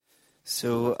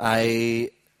So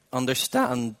I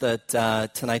understand that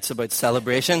tonight's about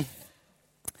celebration.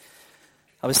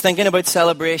 I was thinking about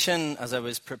celebration as I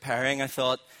was preparing. I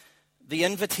thought the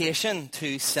invitation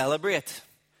to celebrate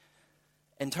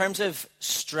in terms of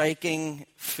striking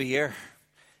fear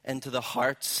into the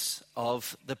hearts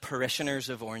of the parishioners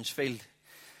of Orangefield.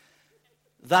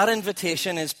 That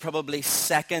invitation is probably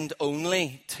second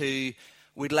only to,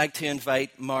 we'd like to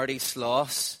invite Marty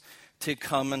Sloss to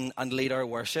come and lead our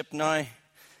worship now.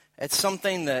 It's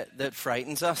something that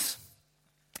frightens us.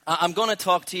 I'm going to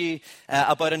talk to you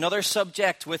about another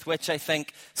subject with which I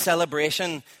think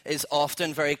celebration is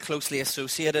often very closely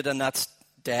associated, and that's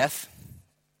death.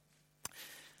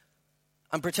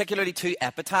 And particularly two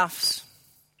epitaphs.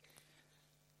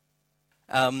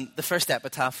 The first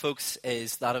epitaph, folks,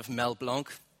 is that of Mel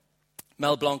Blanc.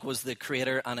 Mel Blanc was the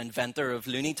creator and inventor of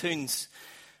Looney Tunes.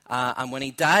 And when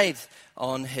he died,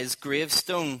 on his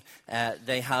gravestone,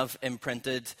 they have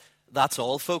imprinted, "That's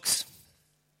all, folks."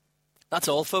 That's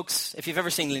all, folks. If you've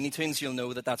ever seen Looney Tunes, you'll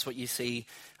know that that's what you see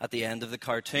at the end of the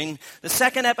cartoon. The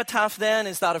second epitaph, then,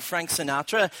 is that of Frank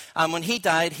Sinatra. And when he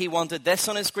died, he wanted this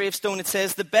on his gravestone. It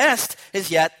says, "The best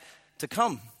is yet to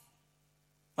come."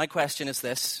 My question is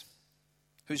this: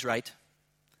 who's right?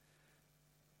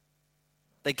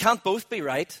 They can't both be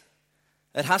right.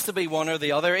 It has to be one or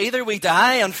the other. Either we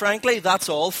die, and frankly, that's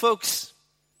all, folks.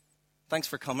 Thanks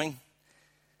for coming.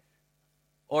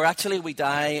 Or actually, we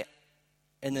die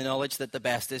in the knowledge that the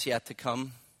best is yet to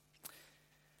come.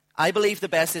 I believe the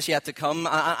best is yet to come.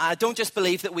 I don't just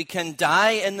believe that we can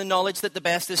die in the knowledge that the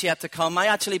best is yet to come. I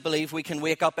actually believe we can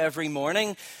wake up every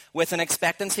morning with an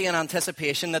expectancy and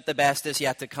anticipation that the best is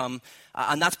yet to come.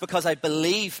 And that's because I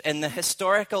believe in the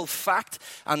historical fact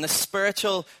and the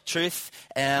spiritual truth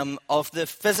of the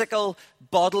physical,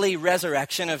 bodily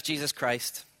resurrection of Jesus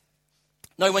Christ.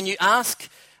 Now, when you ask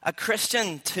a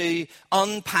Christian to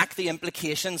unpack the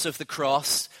implications of the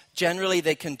cross, generally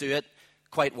they can do it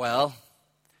quite well.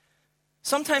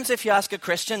 Sometimes if you ask a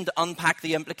Christian to unpack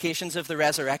the implications of the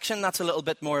resurrection, that's a little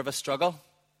bit more of a struggle.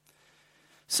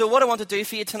 So what I want to do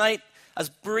for you tonight, as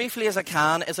briefly as I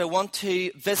can, is I want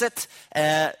to visit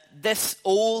this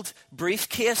old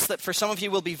briefcase that for some of you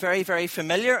will be very, very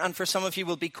familiar and for some of you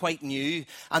will be quite new.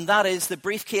 And that is the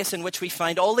briefcase in which we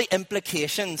find all the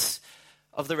implications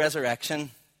of the resurrection.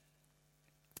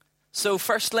 So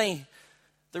firstly,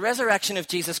 the resurrection of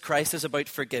Jesus Christ is about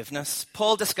forgiveness.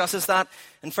 Paul discusses that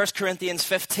in 1 Corinthians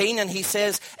 15, and he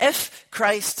says, if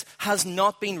Christ has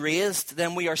not been raised,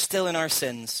 then we are still in our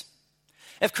sins.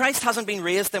 If Christ hasn't been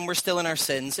raised, then we're still in our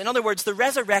sins. In other words, the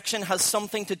resurrection has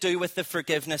something to do with the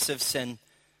forgiveness of sin.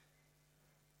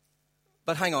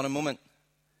 But hang on a moment.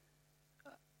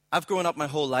 I've grown up my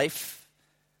whole life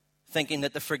thinking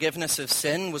that the forgiveness of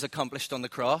sin was accomplished on the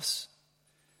cross.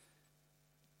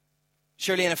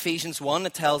 Surely in Ephesians 1,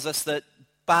 it tells us that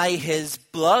by his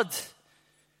blood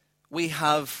we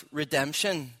have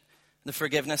redemption, the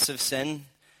forgiveness of sin.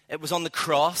 It was on the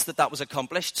cross that was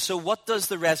accomplished. So what does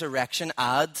the resurrection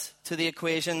add to the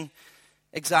equation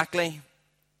exactly?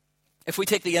 If we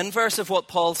take the inverse of what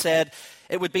Paul said,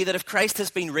 it would be that if Christ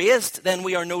has been raised, then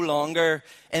we are no longer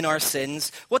in our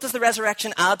sins. What does the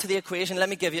resurrection add to the equation? Let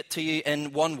me give it to you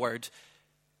in one word.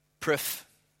 Proof.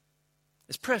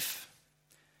 It's proof.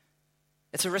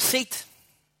 It's a receipt.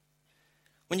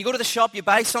 When you go to the shop, you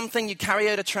buy something, you carry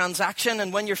out a transaction,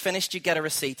 and when you're finished, you get a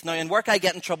receipt. Now, in work, I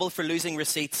get in trouble for losing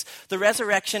receipts. The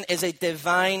resurrection is a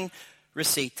divine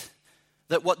receipt.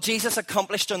 That what Jesus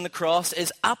accomplished on the cross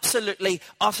is absolutely,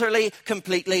 utterly,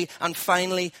 completely, and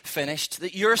finally finished.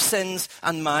 That your sins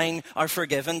and mine are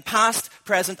forgiven, past,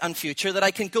 present, and future. That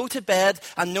I can go to bed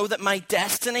and know that my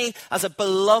destiny as a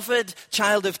beloved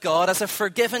child of God, as a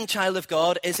forgiven child of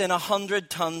God, is in 100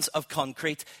 tons of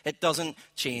concrete. It doesn't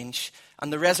change.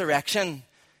 And the resurrection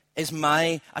is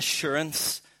my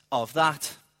assurance of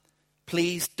that.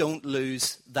 Please don't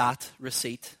lose that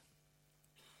receipt.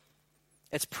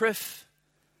 It's proof.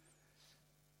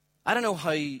 I don't know how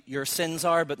your sins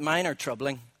are, but mine are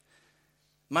troubling.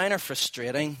 Mine are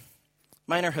frustrating.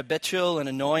 Mine are habitual and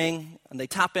annoying, and they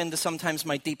tap into sometimes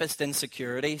my deepest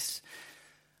insecurities.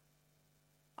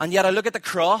 And yet I look at the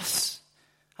cross,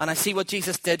 and I see what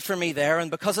Jesus did for me there,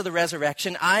 and because of the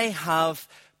resurrection, I have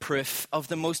proof of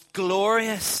the most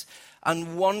glorious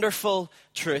and wonderful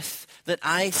truth that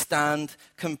I stand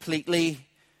completely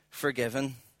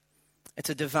forgiven. It's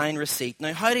a divine receipt.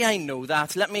 Now, how do I know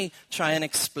that? Let me try and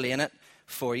explain it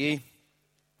for you.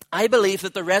 I believe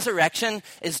that the resurrection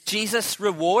is Jesus'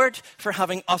 reward for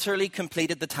having utterly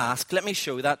completed the task. Let me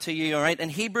show that to you, all right? In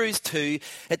Hebrews 2,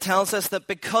 it tells us that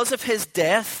because of his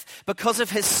death, because of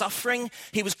his suffering,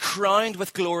 he was crowned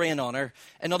with glory and honor.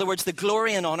 In other words, the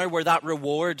glory and honor were that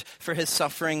reward for his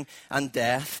suffering and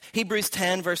death. Hebrews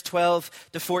 10, verse 12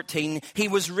 to 14, he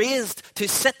was raised to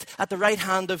sit at the right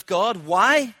hand of God.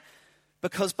 Why?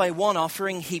 Because by one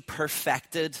offering, he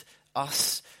perfected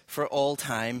us for all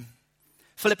time.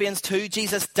 Philippians 2,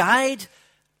 Jesus died,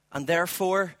 and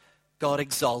therefore God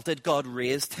exalted, God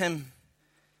raised him.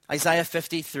 Isaiah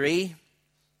 53,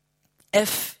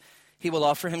 if he will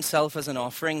offer himself as an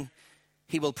offering,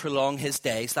 he will prolong his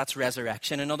days. That's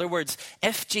resurrection. In other words,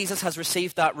 if Jesus has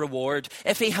received that reward,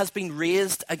 if he has been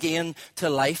raised again to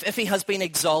life, if he has been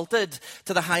exalted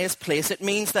to the highest place, it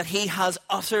means that he has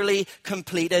utterly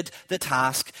completed the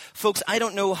task. Folks, I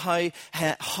don't know how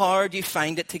hard you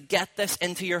find it to get this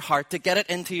into your heart, to get it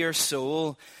into your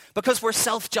soul. Because we're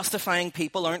self-justifying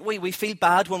people, aren't we? We feel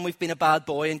bad when we've been a bad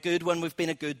boy and good when we've been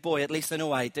a good boy. At least I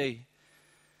know I do.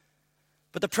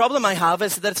 But the problem I have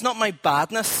is that it's not my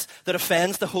badness that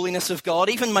offends the holiness of God.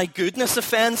 Even my goodness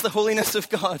offends the holiness of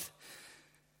God.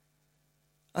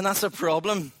 And that's a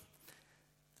problem.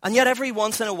 And yet every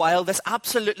once in a while, this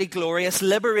absolutely glorious,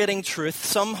 liberating truth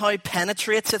somehow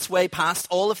penetrates its way past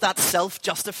all of that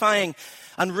self-justifying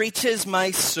and reaches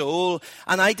my soul.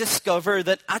 And I discover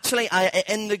that actually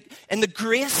in the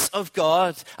grace of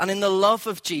God and in the love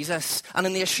of Jesus and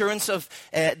in the assurance of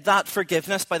that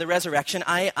forgiveness by the resurrection,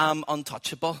 I am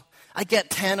untouchable. I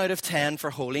get 10 out of 10 for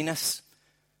holiness.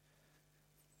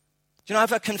 Do you know, I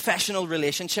have a confessional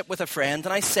relationship with a friend,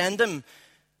 and I send him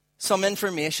some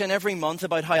information every month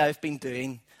about how I've been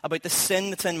doing, about the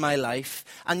sin that's in my life.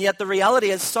 And yet the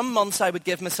reality is some months I would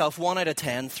give myself 1 out of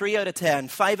 10, 3 out of 10,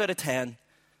 5 out of 10.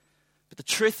 But the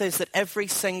truth is that every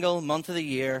single month of the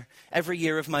year, every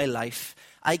year of my life,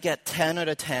 I get 10 out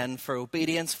of 10 for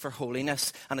obedience, for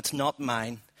holiness, and it's not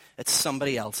mine. It's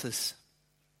somebody else's.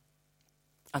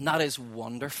 And that is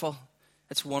wonderful.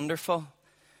 It's wonderful.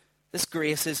 This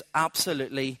grace is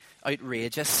absolutely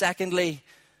outrageous. Secondly,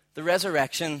 the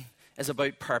resurrection is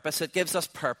about purpose. It gives us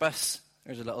purpose.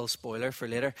 There's a little spoiler for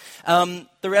later.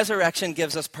 The resurrection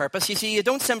gives us purpose. You see, you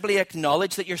don't simply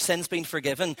acknowledge that your sin's been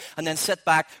forgiven and then sit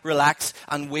back, relax,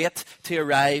 and wait to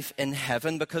arrive in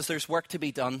heaven, because there's work to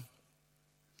be done.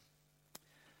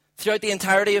 Throughout the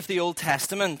entirety of the Old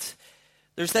Testament,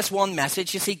 there's this one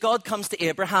message. You see, God comes to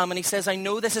Abraham and he says, I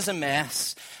know this is a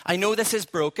mess. I know this is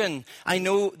broken. I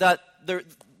know that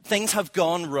things have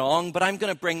gone wrong, but I'm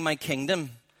going to bring my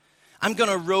kingdom. I'm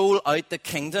going to roll out the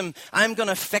kingdom. I'm going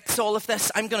to fix all of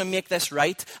this. I'm going to make this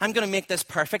right. I'm going to make this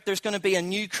perfect. There's going to be a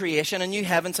new creation, a new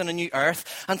heavens and a new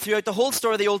earth. And throughout the whole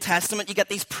story of the Old Testament, you get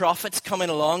these prophets coming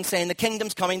along saying, the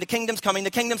kingdom's coming, the kingdom's coming, the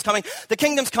kingdom's coming, the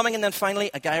kingdom's coming. And then finally,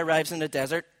 a guy arrives in the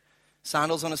desert,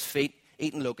 sandals on his feet,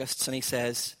 eating locusts, and he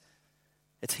says,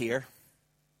 it's here.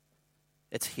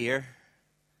 It's here.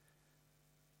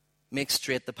 Make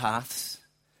straight the paths,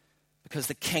 because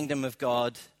the kingdom of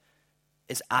God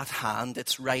is at hand.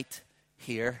 It's right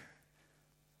here.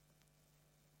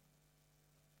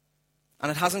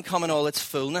 And it hasn't come in all its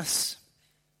fullness.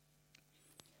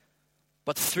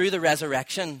 But through the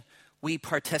resurrection, we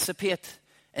participate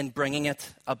in bringing it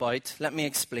about. Let me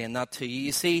explain that to you.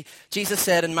 You see, Jesus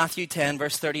said in Matthew 10,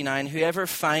 verse 39, whoever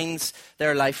finds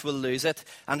their life will lose it,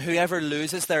 and whoever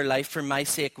loses their life for my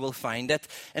sake will find it.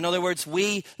 In other words,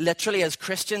 we literally as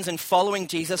Christians in following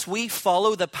Jesus, we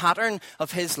follow the pattern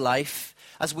of his life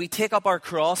as we take up our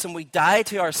cross and we die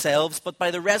to ourselves, but by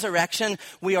the resurrection,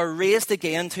 we are raised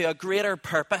again to a greater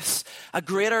purpose, a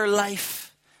greater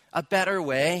life, a better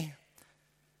way.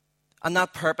 And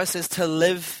that purpose is to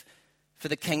live for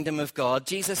the kingdom of God.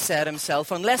 Jesus said himself,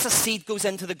 unless a seed goes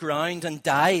into the ground and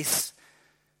dies,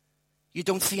 you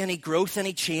don't see any growth,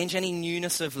 any change, any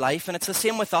newness of life. And it's the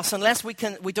same with us. Unless we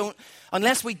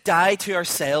die to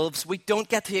ourselves, we don't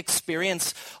get to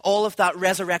experience all of that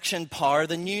resurrection power,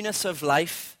 the newness of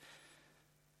life,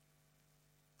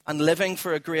 and living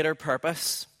for a greater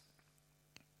purpose.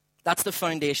 That's the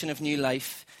foundation of new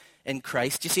life in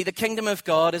Christ. You see, the kingdom of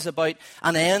God is about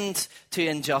an end to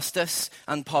injustice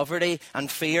and poverty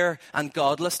and fear and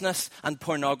godlessness and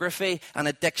pornography and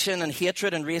addiction and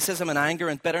hatred and racism and anger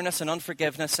and bitterness and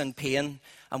unforgiveness and pain.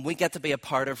 And we get to be a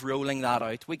part of rolling that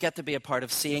out. We get to be a part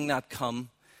of seeing that come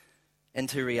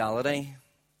into reality.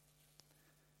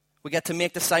 We get to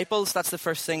make disciples. That's the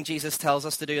first thing Jesus tells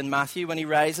us to do in Matthew when he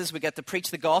rises. We get to preach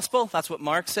the gospel. That's what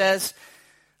Mark says.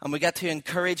 And we get to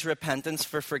encourage repentance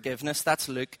for forgiveness. That's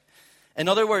Luke. In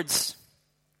other words,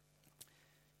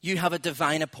 you have a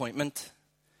divine appointment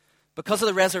Because of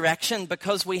the resurrection,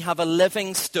 because we have a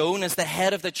living stone as the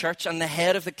head of the church and the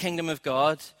head of the kingdom of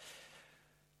God,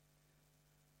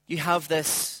 you have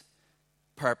this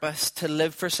purpose to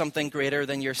live for something greater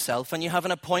than yourself. And you have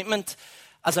an appointment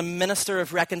as a minister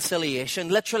of reconciliation,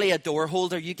 literally a door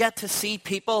holder. You get to see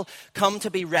people come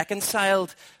to be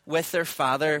reconciled with their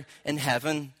Father in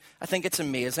heaven. I think it's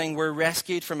amazing. We're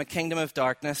rescued from a kingdom of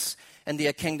darkness into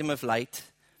a kingdom of light.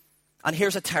 And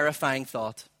here's a terrifying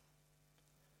thought.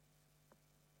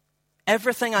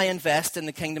 Everything I invest in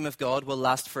the kingdom of God will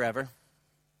last forever.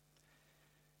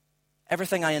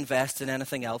 Everything I invest in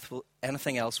anything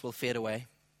else will fade away.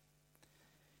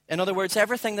 In other words,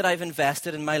 everything that I've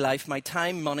invested in my life, my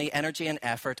time, money, energy, and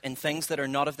effort in things that are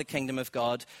not of the kingdom of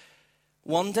God,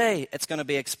 one day it's going to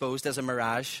be exposed as a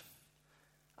mirage,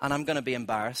 and I'm going to be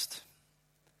embarrassed.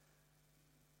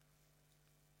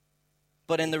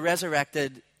 But in the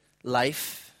resurrected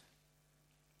life,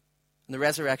 in the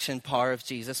resurrection power of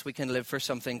Jesus, we can live for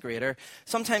something greater.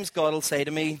 Sometimes God will say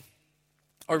to me,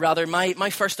 or rather my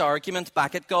first argument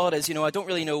back at God is, I don't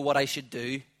really know what I should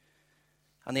do.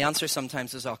 And the answer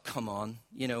sometimes is, oh, come on,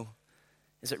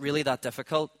 is it really that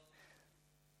difficult?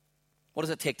 What does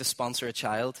it take to sponsor a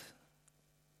child?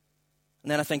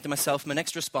 And then I think to myself, my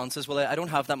next response is, well, I don't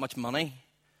have that much money.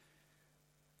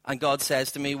 And God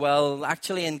says to me, well,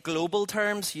 actually, in global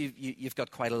terms, you've got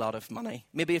quite a lot of money.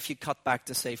 Maybe if you cut back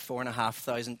to, say,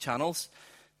 4,500 channels,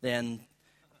 then,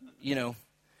 you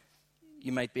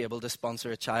might be able to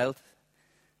sponsor a child.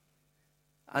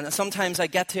 And sometimes I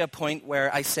get to a point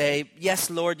where I say,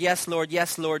 yes, Lord, yes, Lord,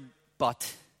 yes, Lord,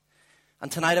 but.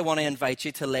 And tonight I want to invite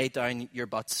you to lay down your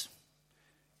butts.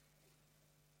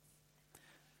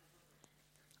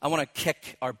 I want to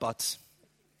kick our butts.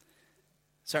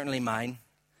 Certainly mine.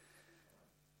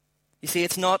 You see,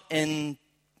 it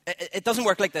doesn't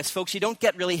work like this, folks. You don't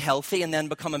get really healthy and then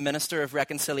become a minister of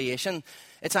reconciliation.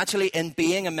 It's actually in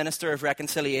being a minister of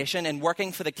reconciliation, in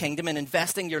working for the kingdom, and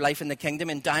investing your life in the kingdom,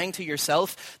 and dying to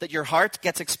yourself, that your heart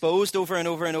gets exposed over and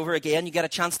over and over again. You get a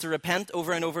chance to repent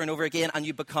over and over and over again, and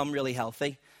you become really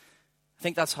healthy. I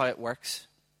think that's how it works.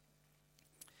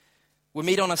 We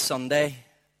meet on a Sunday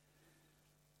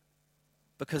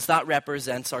because that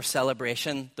represents our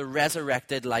celebration, the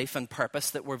resurrected life and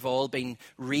purpose that we've all been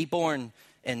reborn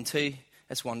into.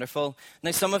 It's wonderful.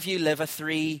 Now, some of you live a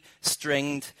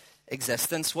 3-stringed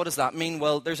existence. What does that mean?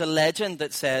 Well, there's a legend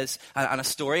that says, and a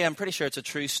story, I'm pretty sure it's a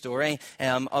true story,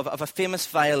 of a famous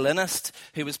violinist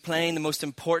who was playing the most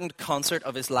important concert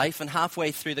of his life, and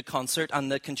halfway through the concert and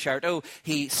the concerto,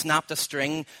 he snapped a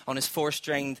string on his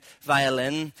 4-stringed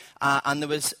violin, and there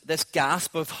was this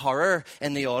gasp of horror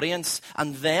in the audience,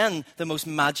 and then the most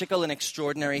magical and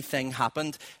extraordinary thing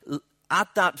happened.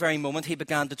 At that very moment, he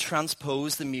began to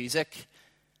transpose the music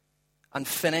and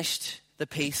finished the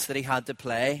piece that he had to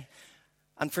play.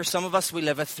 And for some of us, we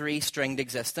live a 3-stringed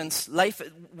existence.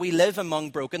 We live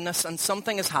among brokenness, and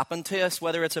something has happened to us,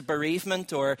 whether it's a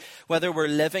bereavement, or whether we're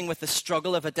living with the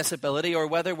struggle of a disability, or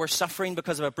whether we're suffering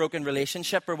because of a broken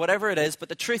relationship, or whatever it is. But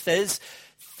the truth is,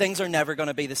 things are never going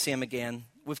to be the same again.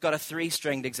 We've got a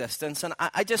 3-stringed existence. And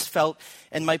I just felt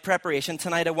in my preparation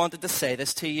tonight, I wanted to say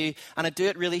this to you. And I do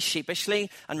it really sheepishly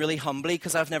and really humbly,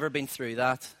 because I've never been through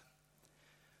that.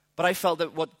 But I felt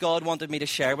that what God wanted me to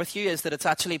share with you is that it's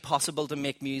actually possible to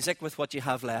make music with what you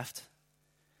have left.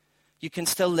 You can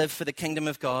still live for the kingdom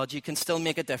of God. You can still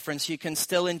make a difference. You can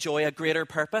still enjoy a greater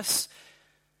purpose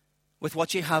with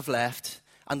what you have left,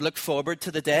 and look forward to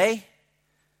the day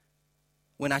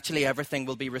when actually everything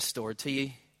will be restored to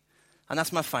you. And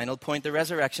that's my final point. The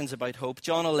resurrection's about hope.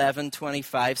 John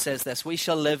 11:25 says this: we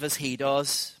shall live as he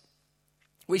does.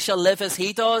 We shall live as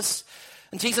he does.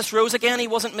 And Jesus rose again. He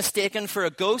wasn't mistaken for a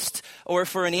ghost or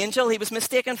for an angel. He was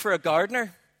mistaken for a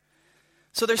gardener.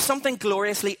 So there's something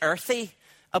gloriously earthy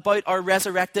about our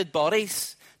resurrected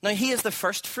bodies. Now, he is the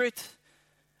first fruit.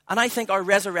 And I think our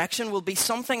resurrection will be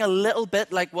something a little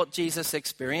bit like what Jesus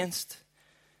experienced.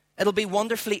 It'll be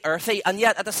wonderfully earthy, and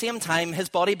yet at the same time, his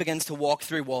body begins to walk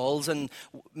through walls and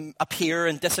appear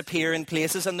and disappear in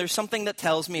places. And there's something that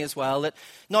tells me as well that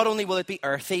not only will it be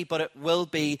earthy, but it will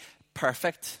be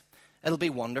perfect. It'll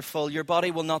be wonderful. Your body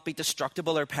will not be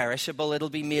destructible or perishable. It'll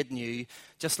be made new,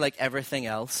 just like everything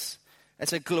else.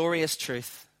 It's a glorious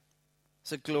truth.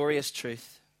 It's a glorious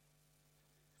truth.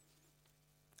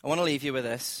 I want to leave you with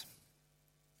this.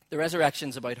 The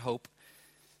resurrection's about hope.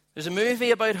 There's a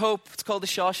movie about hope. It's called The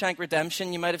Shawshank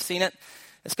Redemption. You might have seen it.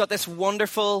 It's got this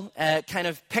wonderful kind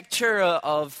of picture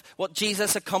of what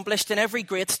Jesus accomplished. In every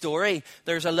great story,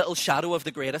 there's a little shadow of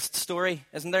the greatest story,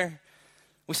 isn't there?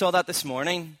 We saw that this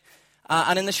morning.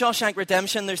 And in the Shawshank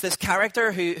Redemption, there's this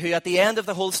character who at the end of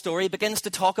the whole story begins to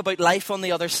talk about life on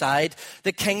the other side,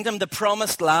 the kingdom, the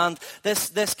promised land,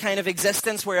 this kind of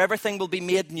existence where everything will be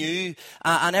made new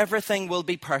and everything will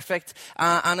be perfect.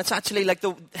 And it's actually like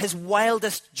his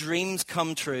wildest dreams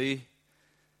come true.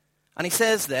 And he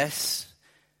says this.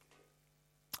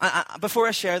 Before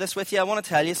I share this with you, I want to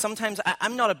tell you, sometimes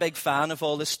I'm not a big fan of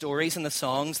all the stories and the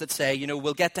songs that say,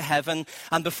 we'll get to heaven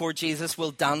and before Jesus we'll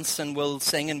dance and we'll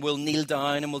sing and we'll kneel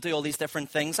down and we'll do all these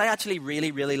different things. I actually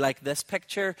really, really like this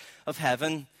picture of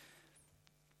heaven.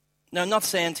 Now, I'm not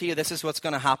saying to you this is what's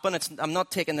going to happen. I'm not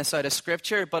taking this out of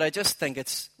Scripture, but I just think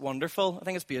it's wonderful. I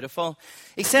think it's beautiful.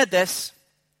 He said this,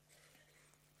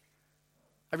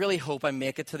 I really hope I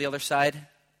make it to the other side.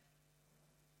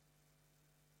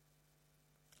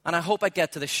 And I hope I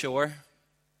get to the shore.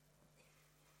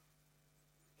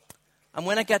 And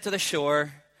when I get to the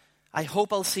shore, I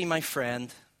hope I'll see my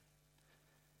friend.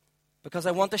 Because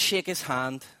I want to shake his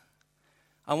hand.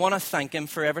 I want to thank him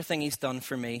for everything he's done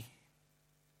for me.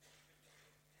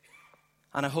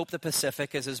 And I hope the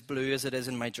Pacific is as blue as it is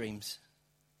in my dreams.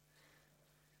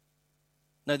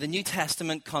 Now, the New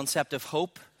Testament concept of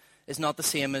hope is not the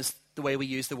same as the way we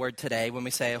use the word today when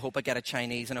we say, I hope I get a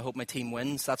Chinese and I hope my team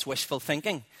wins. That's wishful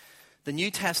thinking. The New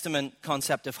Testament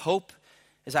concept of hope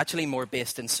is actually more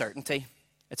based in certainty.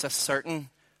 It's a certain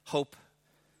hope.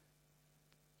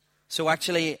 So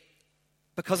actually,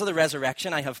 because of the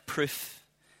resurrection, I have proof.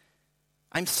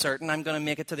 I'm certain I'm going to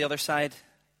make it to the other side.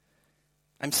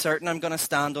 I'm certain I'm going to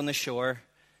stand on the shore.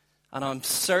 And I'm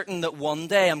certain that one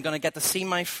day I'm going to get to see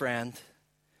my friend.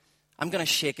 I'm going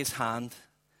to shake his hand.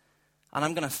 And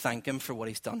I'm going to thank him for what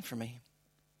he's done for me.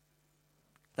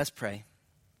 Let's pray.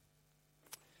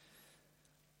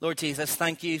 Lord Jesus,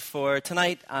 thank you for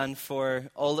tonight and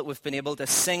for all that we've been able to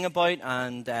sing about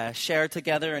and share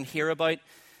together and hear about.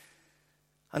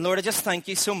 And Lord, I just thank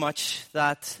you so much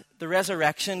that the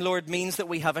resurrection, Lord, means that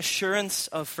we have assurance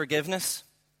of forgiveness.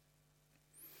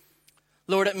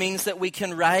 Lord, it means that we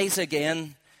can rise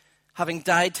again, having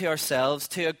died to ourselves,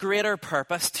 to a greater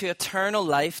purpose, to eternal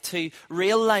life, to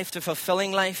real life, to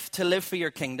fulfilling life, to live for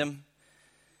your kingdom.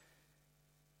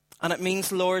 And it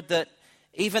means, Lord, that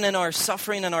even in our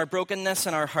suffering and our brokenness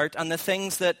and our hurt and the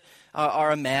things that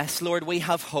are a mess, Lord, we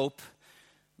have hope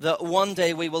that one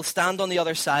day we will stand on the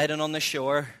other side and on the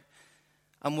shore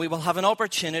and we will have an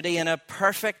opportunity in a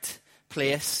perfect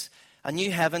place, a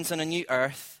new heavens and a new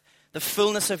earth, the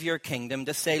fullness of your kingdom,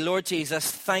 to say, Lord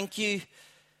Jesus, thank you,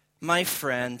 my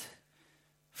friend,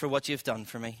 for what you've done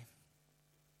for me.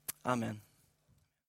 Amen.